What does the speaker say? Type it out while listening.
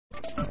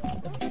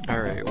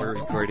Alright, we're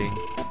recording.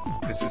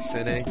 This is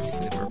Cynics,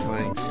 and we're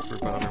playing Super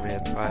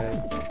Bomberman 5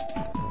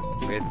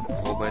 with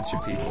a whole bunch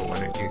of people. Why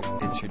don't you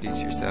introduce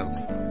yourselves?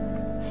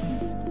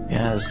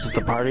 Yeah, this is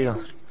the party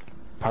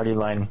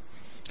line.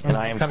 And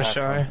I am kind of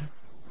shy.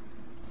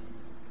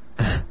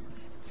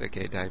 It's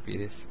okay,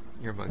 Diabetes.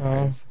 You're among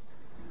friends.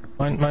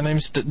 My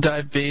name's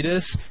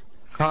Diabetes.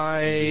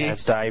 Hi. He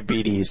has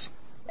diabetes.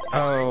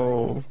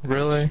 Oh,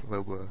 really?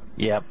 Lobo.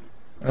 Yep.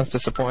 That's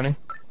disappointing.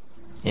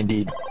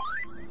 Indeed.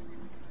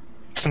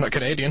 So I'm not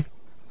Canadian.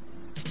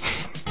 Who's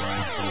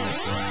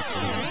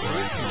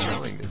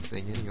controlling this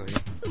thing anyway?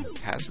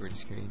 Password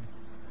screen.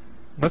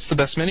 That's the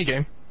best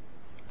minigame.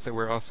 So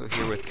we're also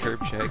here with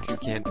Curbcheck, who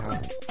can't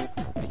talk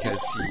because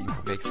he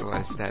makes a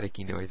lot of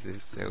staticky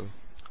noises, so...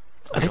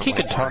 I think he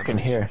could talk in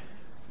here.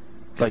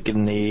 Like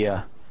in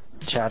the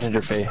chat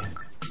interface.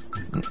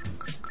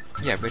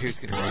 Yeah, but who's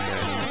gonna read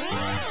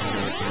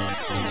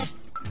that?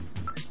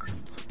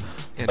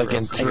 And Like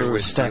in through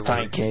stuff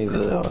I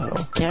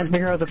can't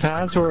figure out the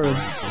password.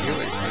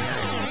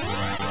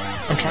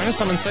 I'm trying to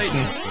summon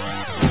Satan.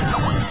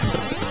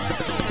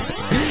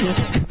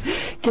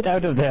 Get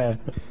out of there.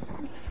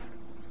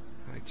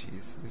 Oh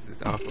jeez, this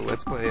is awful.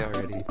 Let's play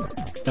already.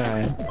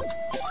 Alright.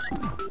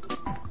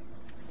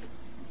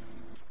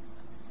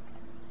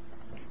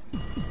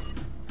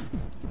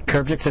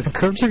 Curbcheck says,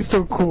 Curbcheck's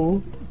so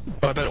cool.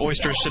 Oh, I bet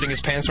Oyster's shitting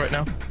his pants right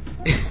now.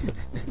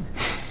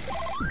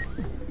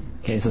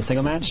 Okay, so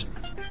single match?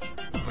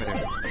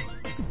 Whatever.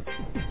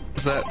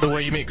 Is that the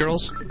way you meet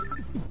girls?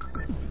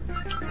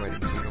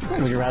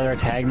 Would you rather a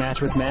tag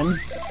match with men?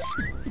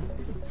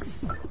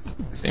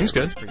 Seems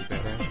good. Pretty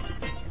badass.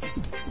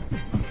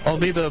 I'll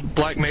be the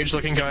black mage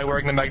looking guy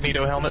wearing the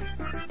Magneto helmet.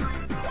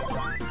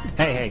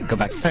 Hey, go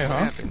back. Hey,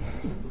 huh?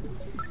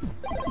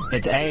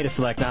 It's A to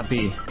select, not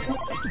B.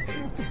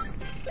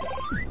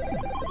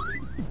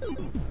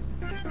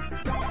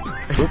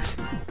 Oops.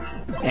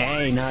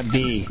 A, not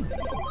B.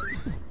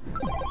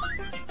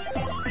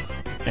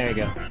 There you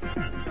go.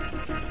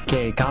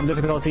 Okay, calm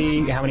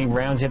difficulty, how many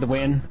rounds you have to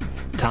win,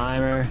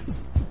 timer,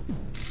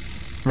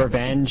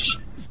 revenge,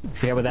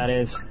 forget what that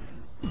is.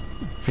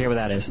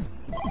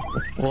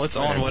 Well, it's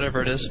on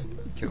whatever it is.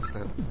 Kill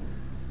stuff.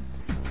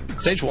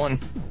 Stage 1.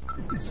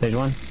 Stage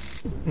 1?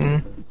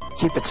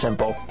 Keep it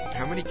simple.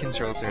 How many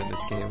controls are in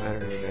this game? I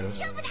don't even know.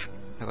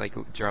 I like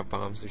drop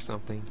bombs or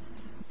something.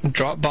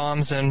 Drop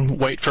bombs and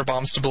wait for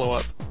bombs to blow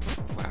up.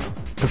 Wow.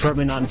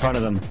 Preferably not in front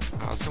of them.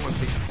 Oh, someone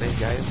picked the same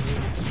guy as me?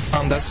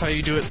 That's how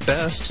you do it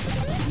best.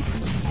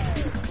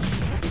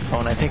 Oh,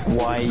 and I think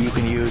Y you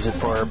can use it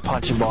for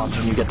punching bombs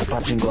when you get the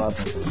punching glove.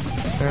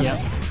 Yep.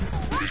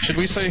 Should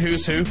we say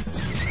who's who?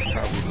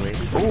 Probably.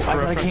 Oh, I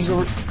got a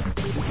kangaroo.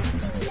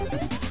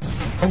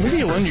 Oh, leave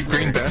me alone, you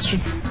green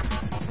bastard.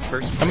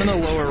 I'm in the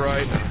lower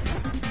right.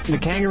 The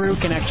kangaroo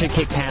can actually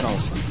kick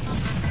panels.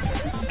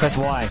 Press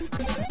Y.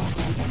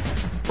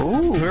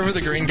 Ooh, whoever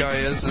the green guy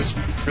is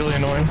really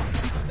annoying.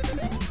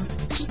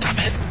 Stop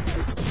it!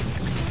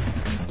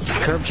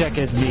 Curbcheck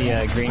is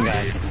the green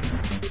guy.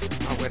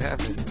 Oh, what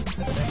happened?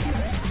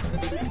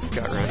 Just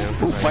got run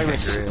over. Ooh,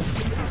 virus.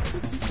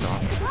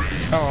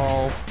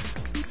 Oh,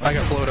 I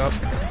got blowed up.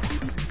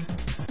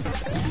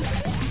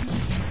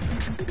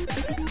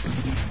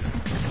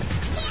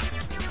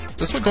 Is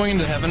this what going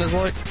into heaven is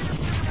like?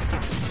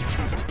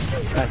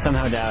 I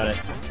somehow doubt it.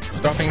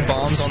 Dropping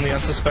bombs on the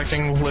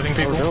unsuspecting living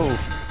people? Oh, no.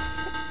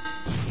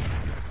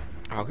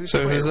 Oh, who's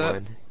that?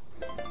 One?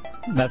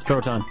 That's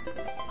Proton.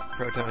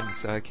 Proton, you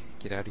suck.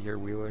 Get out of here,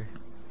 Wheeler.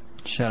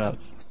 Shut up.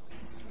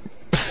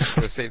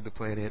 Go save the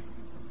planet.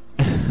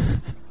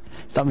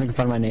 Stop making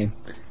fun of my name.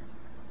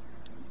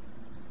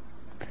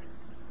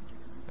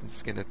 I'm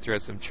just gonna throw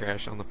some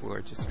trash on the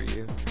floor just for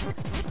you.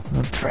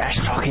 No trash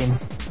talking.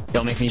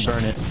 Don't make me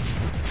burn it.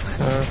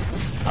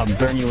 I'll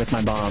burn you with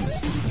my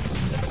bombs.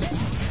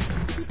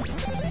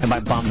 And by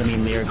bombs I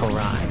mean lyrical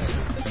rhymes.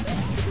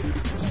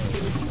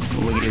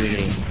 Wiggity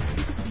wiggity.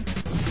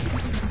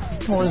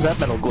 What does that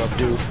metal glove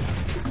do?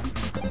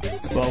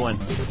 Well, one.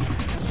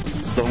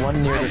 The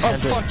one near the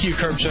center. Oh, fuck you,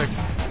 Curbcheck.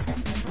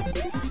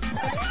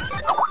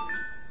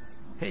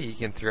 Hey, you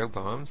can throw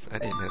bombs? I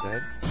didn't know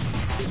that.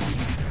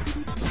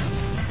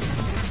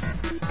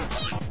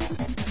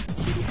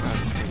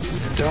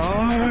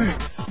 Die!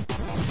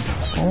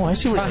 Oh, I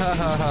see what ha ha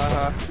ha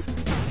ha.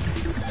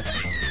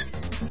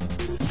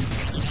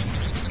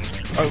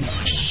 Oh,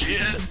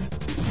 shit.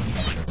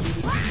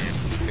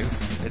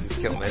 Oops, I just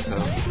killed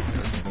myself.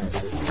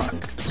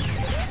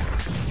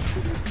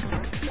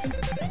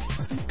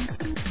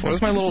 What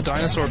does my little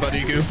dinosaur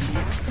buddy do?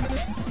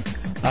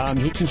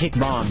 He can kick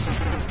bombs.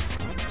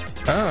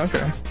 Oh,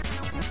 okay.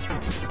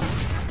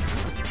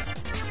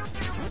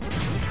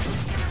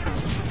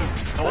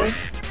 Oh,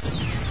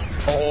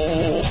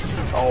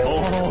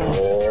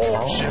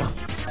 shit.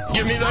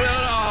 Give me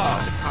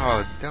that!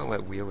 Oh, don't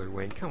let Wheeler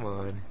win. Come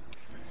on.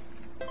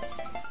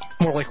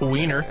 More like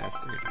Wiener.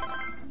 Bastard.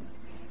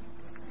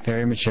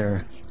 Very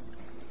mature.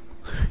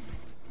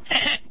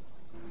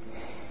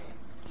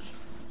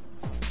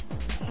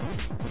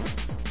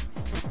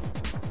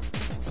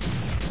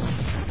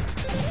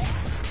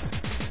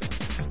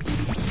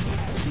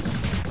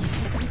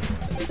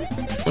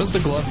 What does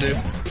the glove do?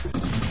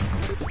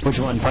 Which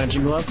one?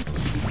 Punching glove?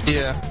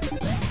 Yeah.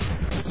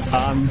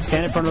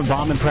 Stand in front of a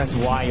bomb and press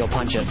Y, you'll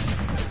punch it.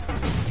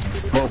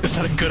 Whoa, is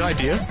that a good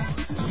idea?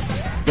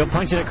 You'll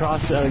punch it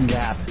across a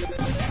gap.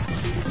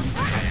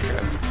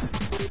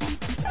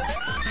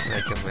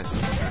 I killed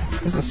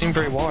myself. Doesn't seem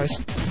very wise.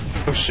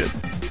 Oh shit.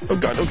 Oh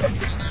god, oh god.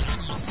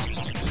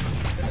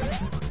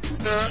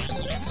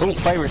 Oh,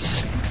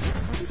 virus.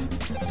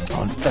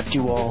 I'll infect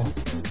you all.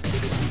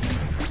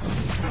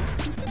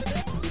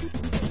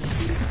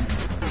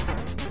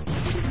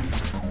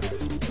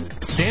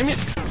 Damn it,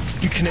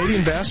 you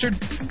Canadian bastard.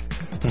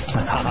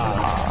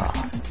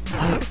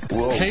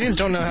 Whoa. Canadians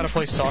don't know how to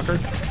play soccer.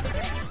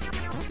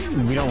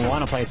 We don't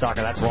want to play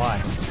soccer, that's why.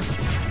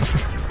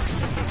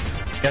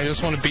 Yeah, I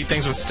just want to beat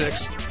things with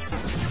sticks.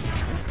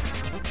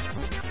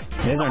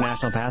 It is our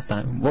national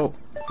pastime. Whoa.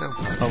 No,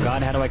 Oh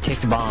god, how do I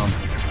kick the bomb?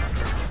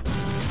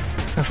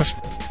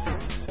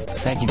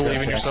 Thank you,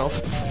 Believe in Greg. yourself.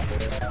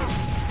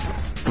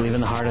 Believe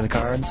in the heart of the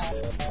cards.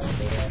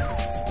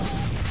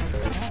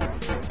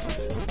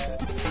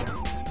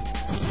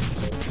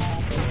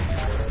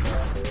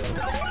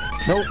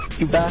 Nope,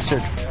 you bastard.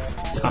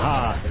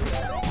 Aha!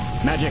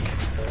 Magic!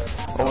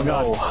 Oh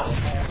no.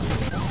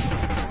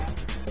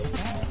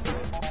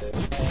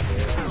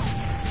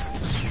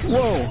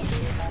 Whoa!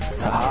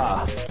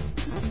 Aha.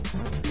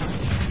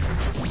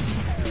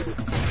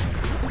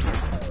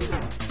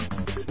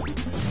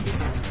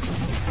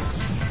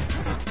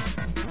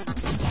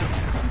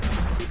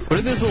 What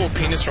are these little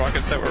penis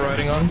rockets that we're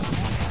riding on?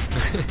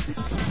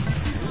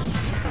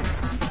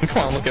 Come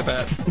on, look at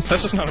that.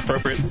 That's just not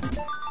appropriate.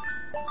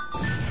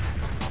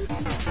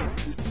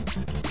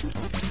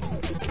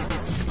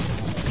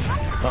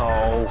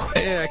 Oh.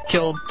 Hey, I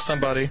killed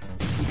somebody.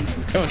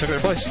 Oh, I took their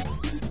place.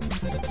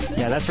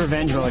 Yeah, that's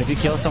revenge mode. If you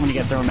kill someone, you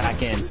get thrown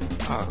back in.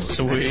 Oh,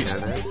 Sweet. I didn't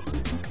know that.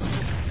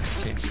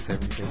 Changes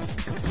everything.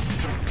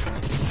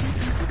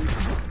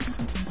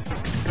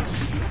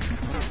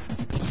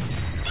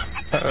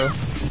 Uh-oh.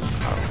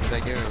 Oh,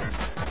 where'd I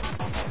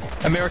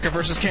go? America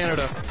versus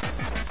Canada.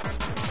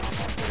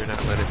 Better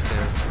not let us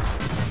down.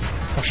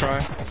 I'll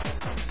try.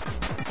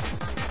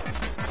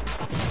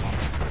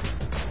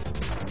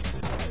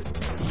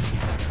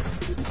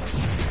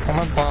 Oh,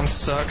 my bombs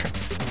suck.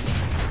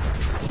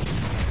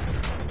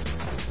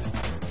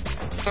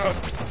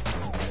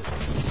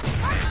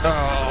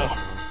 Oh.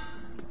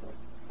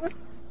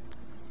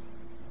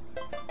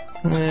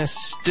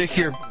 Stick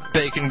your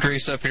bacon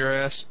grease up your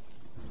ass.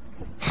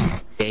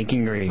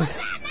 Bacon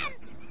grease.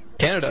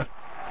 Canada.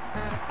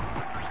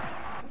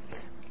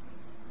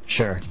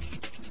 Sure.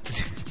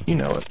 You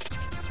know it.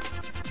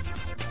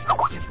 I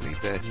can't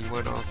believe that. He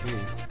won all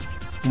three.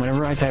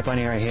 Whenever I type on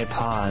here, I hit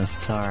pause.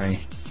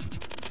 Sorry.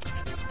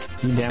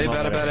 You damn Hey,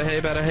 well bada, better. bada, hey,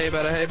 bada, hey,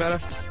 bada, hey, bada.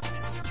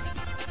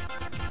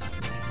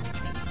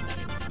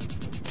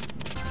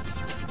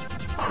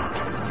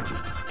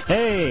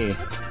 Hey!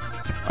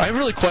 I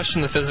really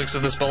question the physics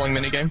of this bowling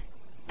minigame.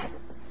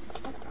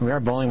 We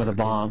are bowling with a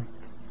bomb.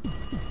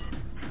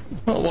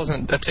 Well, it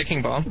wasn't a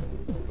ticking bomb.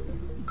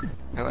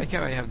 I like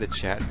how I have the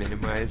chat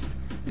minimized.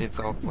 And it's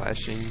all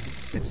flashing.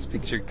 I just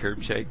picture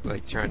Curbcheck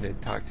like trying to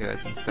talk to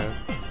us and stuff.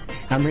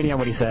 I'm reading out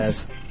what he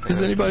says.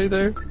 Is anybody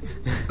there?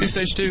 Do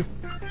stage 2.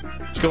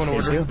 Let's go in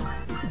order. Stage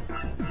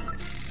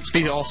Let's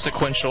be all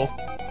sequential.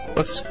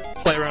 Let's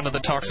play around at the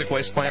toxic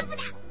waste plant.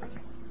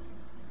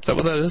 Is that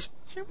what that is?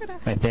 2,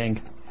 I think.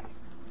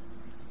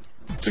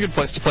 It's a good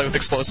place to play with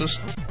explosives.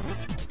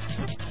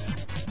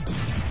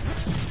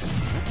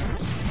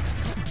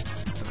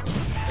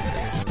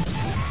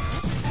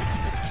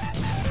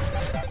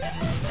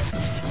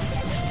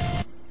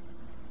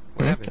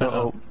 What happened?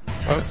 Uh-oh.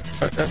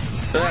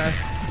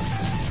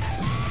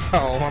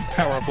 Oh, my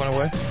power-up went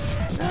away.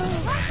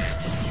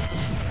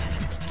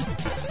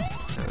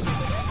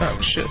 Oh,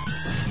 shit.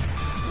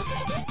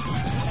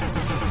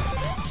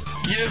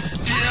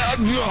 Yeah,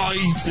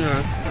 nice.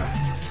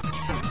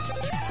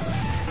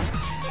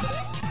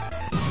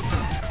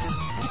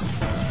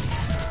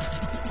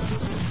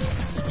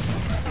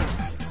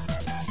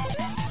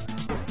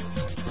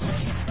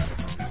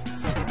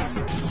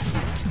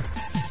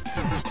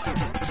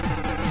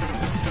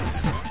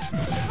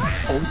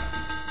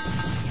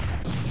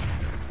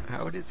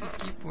 How does he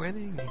keep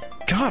winning?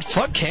 God,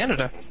 fuck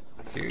Canada.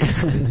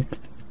 Seriously?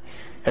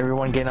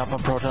 Everyone gain up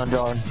on Proton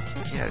Dawn.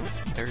 Yes,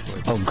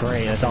 everybody. Oh,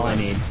 great. That's all I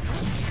need.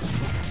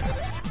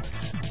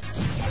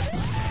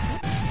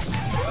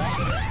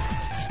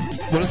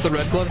 What does the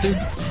red glove do?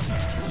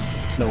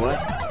 The what?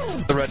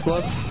 The red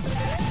glove?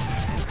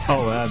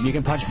 Oh, you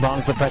can punch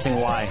bombs by pressing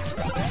Y.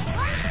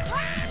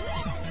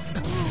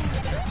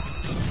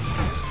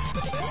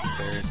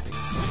 Embarrassing.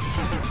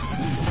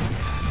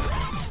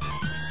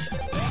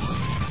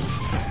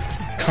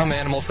 Come,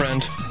 animal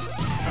friend.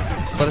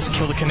 Let us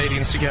kill the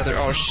Canadians together.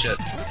 Oh, shit.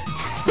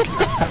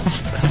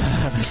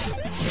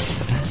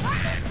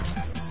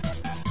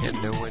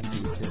 And no one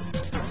beats him.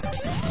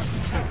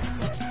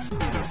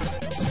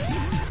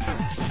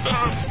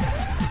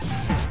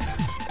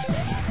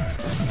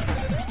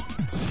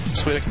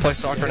 Sweet, I can play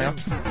soccer now.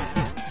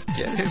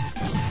 Get him.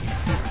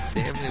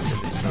 him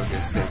with his pogo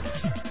stick.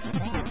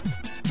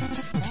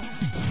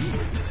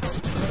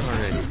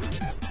 Already.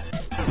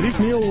 Leave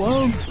me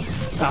alone!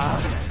 Ah.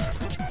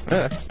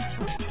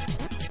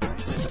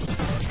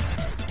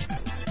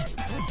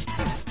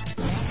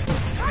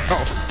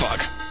 Oh, fuck.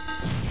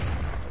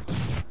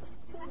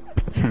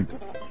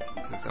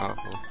 This is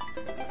awful.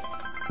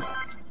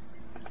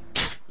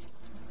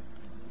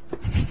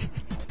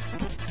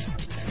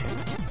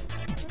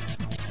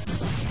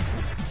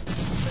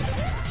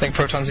 Think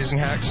Proton's using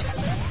hacks?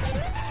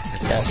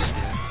 Yes.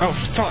 Oh,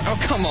 fuck. Oh,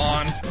 come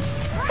on.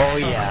 Oh,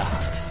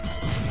 yeah.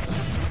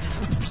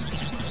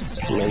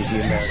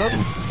 Lazy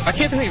American. I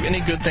can't think of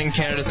any good thing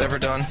Canada's ever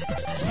done.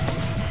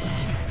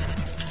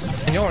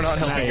 And y'all are not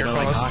helping your You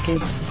don't cause. like hockey?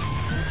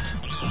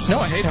 No,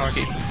 I hate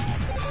hockey.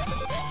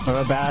 What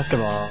about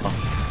basketball?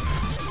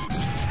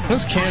 When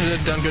has Canada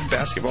done good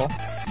basketball?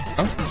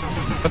 Huh?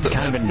 What the,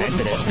 Kind of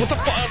invented it. What the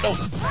fuck? No.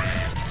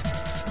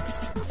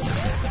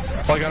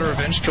 Well, I got a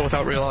revenge kill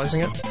without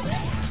realizing it.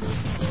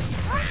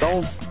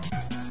 Don't.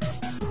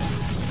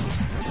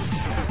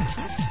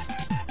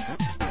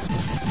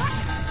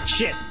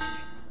 Shit!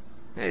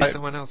 Hey,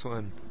 someone else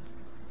won.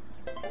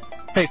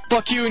 Hey,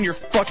 fuck you and your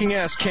fucking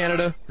ass,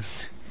 Canada.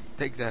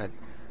 Take that.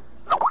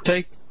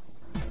 Take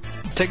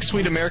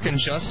sweet American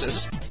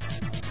justice.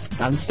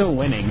 I'm still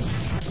winning.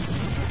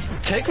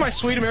 Take my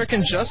sweet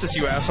American justice,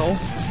 you asshole.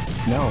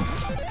 No.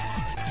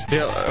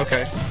 Yeah,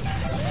 okay.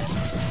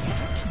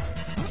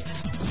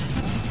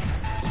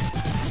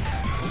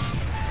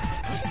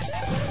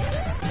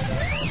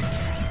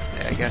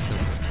 Yeah, I got some.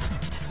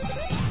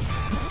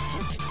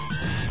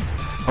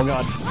 Oh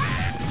god.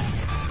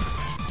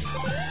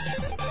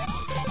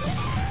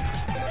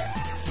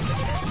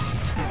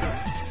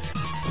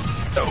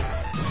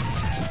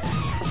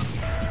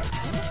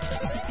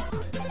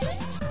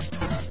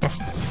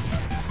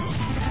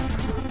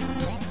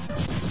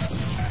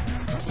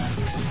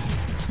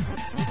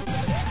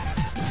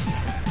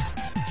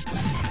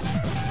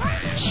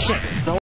 Oh.